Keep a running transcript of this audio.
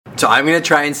So I'm going to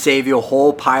try and save you a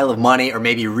whole pile of money, or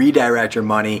maybe redirect your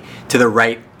money to the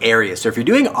right area. So if you're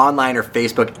doing online or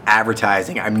Facebook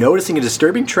advertising, I'm noticing a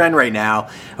disturbing trend right now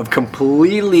of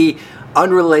completely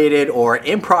unrelated or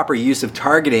improper use of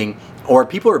targeting, or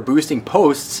people are boosting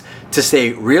posts to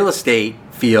say real estate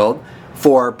field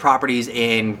for properties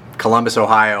in Columbus,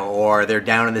 Ohio, or they're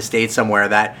down in the States somewhere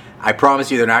that I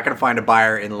promise you they're not going to find a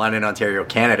buyer in London, Ontario,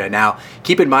 Canada. Now,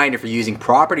 keep in mind, if you're using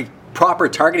proper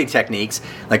targeting techniques,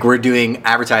 like we're doing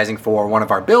advertising for one of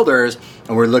our builders,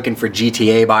 and we're looking for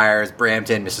GTA buyers,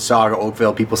 Brampton, Mississauga,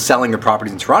 Oakville, people selling their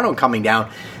properties in Toronto and coming down,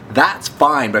 that's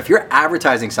fine. But if you're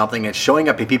advertising something and showing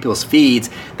up in people's feeds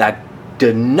that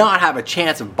do not have a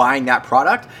chance of buying that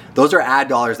product, those are ad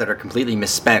dollars that are completely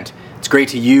misspent. It's great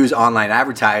to use online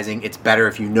advertising. It's better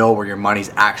if you know where your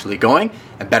money's actually going,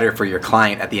 and better for your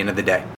client at the end of the day.